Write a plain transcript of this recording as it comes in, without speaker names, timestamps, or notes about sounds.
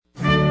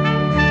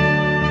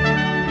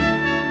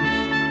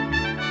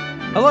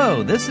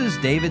Hello, this is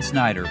David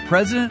Snyder,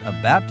 President of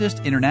Baptist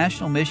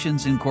International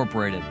Missions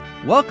Incorporated,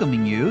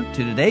 welcoming you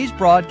to today's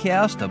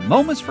broadcast of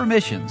Moments for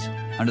Missions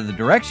under the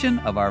direction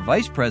of our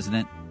Vice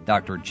President,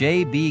 Dr.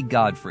 J.B.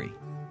 Godfrey.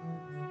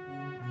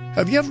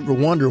 Have you ever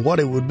wondered what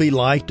it would be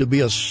like to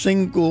be a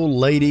single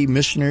lady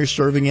missionary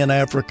serving in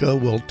Africa?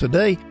 Well,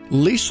 today,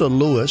 Lisa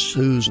Lewis,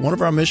 who's one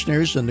of our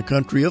missionaries in the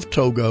country of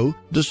Togo,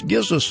 just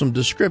gives us some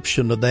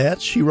description of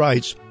that. She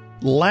writes,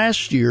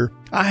 "Last year,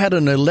 I had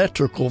an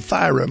electrical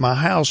fire at my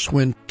house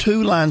when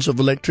two lines of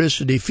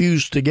electricity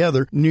fused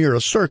together near a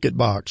circuit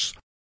box.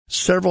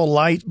 Several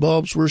light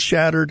bulbs were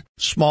shattered,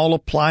 small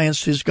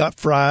appliances got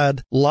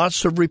fried,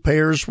 lots of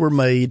repairs were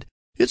made.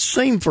 It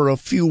seemed for a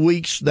few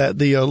weeks that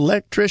the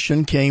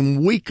electrician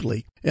came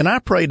weekly, and I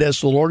prayed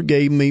as the Lord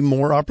gave me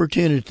more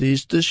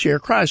opportunities to share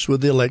Christ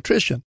with the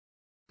electrician.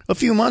 A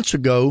few months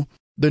ago,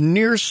 the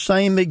near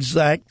same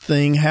exact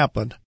thing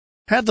happened.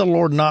 Had the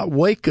Lord not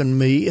wakened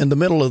me in the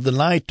middle of the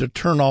night to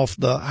turn off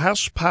the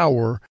house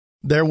power,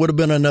 there would have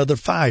been another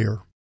fire.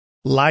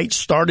 Lights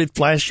started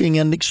flashing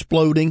and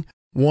exploding.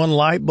 One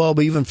light bulb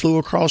even flew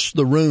across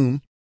the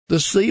room. The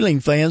ceiling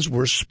fans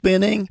were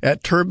spinning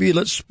at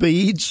turbulent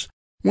speeds.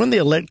 When the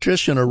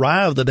electrician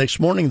arrived the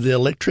next morning, the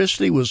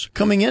electricity was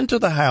coming into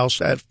the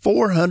house at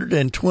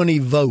 420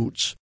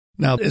 volts.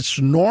 Now, it's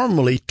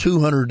normally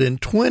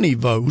 220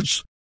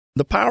 volts.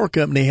 The power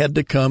company had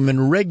to come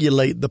and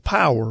regulate the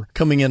power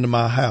coming into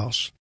my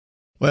house.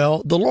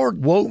 Well, the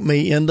Lord woke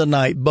me in the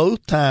night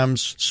both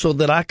times so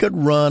that I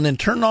could run and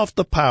turn off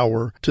the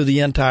power to the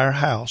entire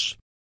house.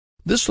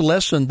 This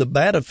lessened the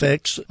bad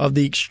effects of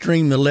the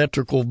extreme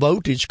electrical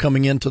voltage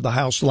coming into the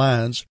house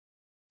lines.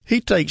 He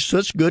takes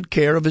such good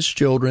care of his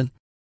children.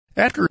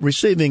 After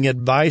receiving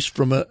advice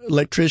from an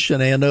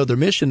electrician and other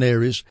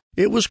missionaries,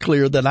 it was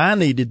clear that I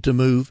needed to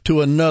move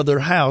to another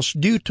house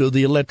due to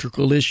the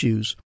electrical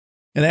issues.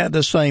 And at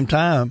the same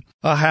time,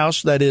 a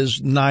house that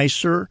is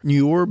nicer,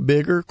 newer,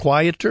 bigger,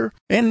 quieter,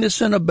 and is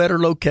in a better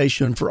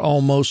location for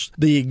almost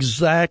the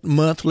exact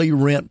monthly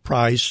rent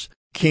price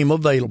came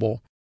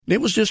available. It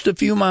was just a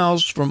few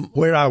miles from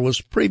where I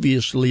was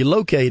previously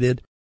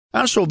located.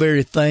 I'm so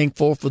very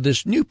thankful for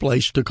this new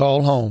place to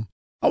call home.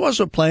 I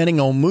wasn't planning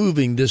on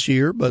moving this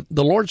year, but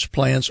the Lord's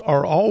plans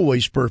are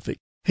always perfect.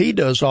 He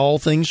does all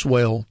things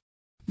well.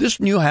 This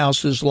new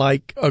house is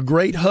like a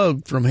great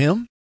hug from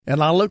Him,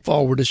 and I look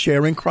forward to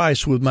sharing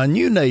Christ with my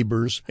new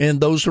neighbors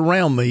and those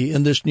around me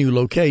in this new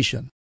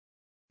location.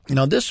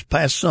 Now, this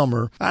past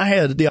summer, I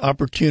had the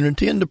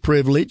opportunity and the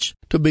privilege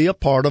to be a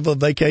part of a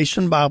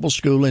vacation Bible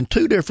school in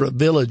two different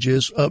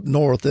villages up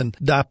north in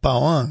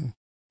Dapawang.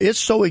 It's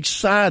so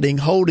exciting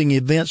holding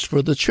events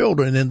for the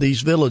children in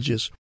these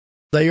villages.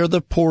 They are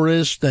the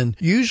poorest and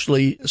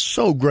usually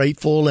so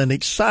grateful and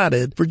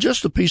excited for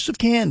just a piece of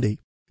candy.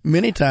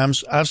 Many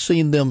times I've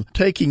seen them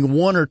taking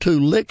one or two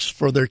licks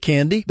for their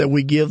candy that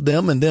we give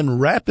them and then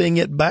wrapping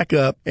it back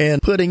up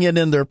and putting it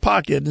in their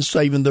pocket and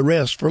saving the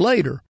rest for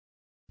later.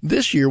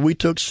 This year we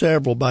took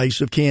several bags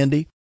of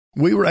candy.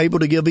 We were able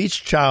to give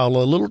each child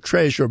a little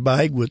treasure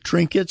bag with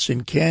trinkets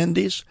and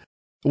candies.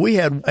 We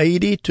had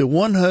 80 to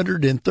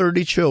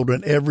 130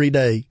 children every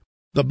day.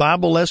 The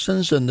Bible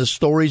lessons and the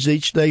stories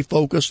each day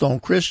focused on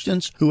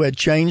Christians who had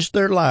changed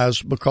their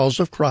lives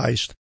because of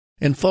Christ,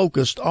 and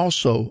focused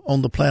also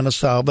on the plan of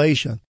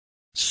salvation.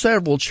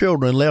 Several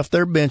children left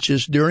their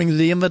benches during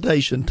the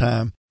invitation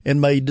time and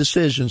made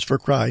decisions for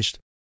Christ.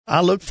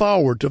 I look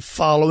forward to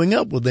following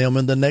up with them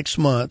in the next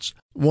months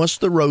once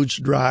the roads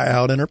dry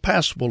out and are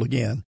passable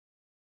again.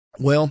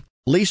 Well,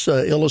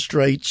 Lisa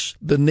illustrates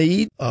the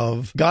need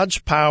of God's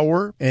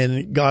power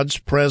and God's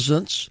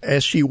presence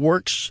as she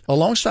works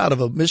alongside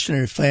of a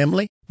missionary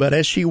family, but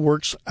as she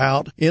works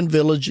out in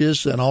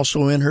villages and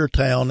also in her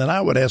town. And I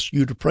would ask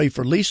you to pray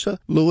for Lisa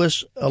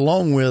Lewis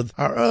along with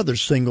our other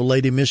single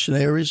lady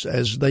missionaries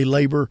as they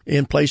labor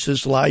in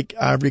places like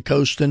Ivory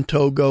Coast and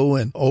Togo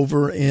and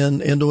over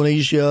in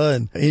Indonesia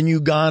and in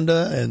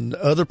Uganda and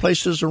other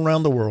places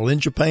around the world. In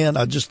Japan,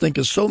 I just think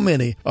of so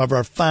many of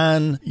our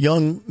fine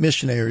young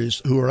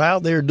missionaries who are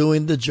out there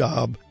doing the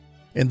job.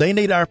 And they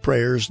need our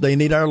prayers. They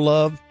need our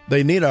love.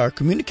 They need our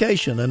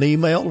communication, an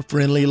email, a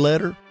friendly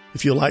letter.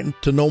 If you'd like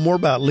to know more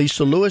about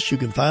Lisa Lewis, you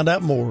can find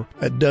out more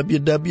at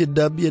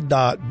www.bimi.org.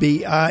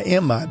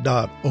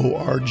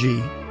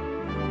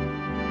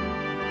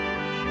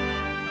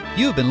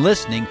 You've been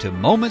listening to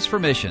Moments for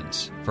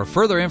Missions. For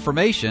further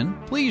information,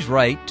 please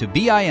write to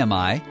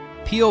BIMI,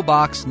 P.O.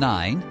 Box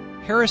 9,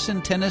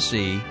 Harrison,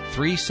 Tennessee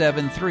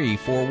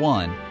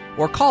 37341,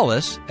 or call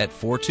us at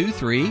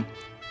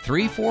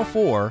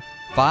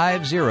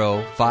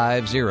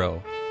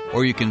 423-344-5050.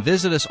 Or you can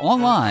visit us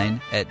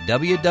online at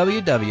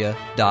www.bimi.org.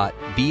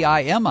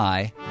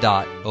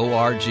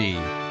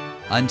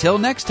 Until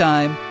next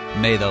time,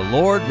 may the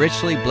Lord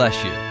richly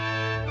bless you.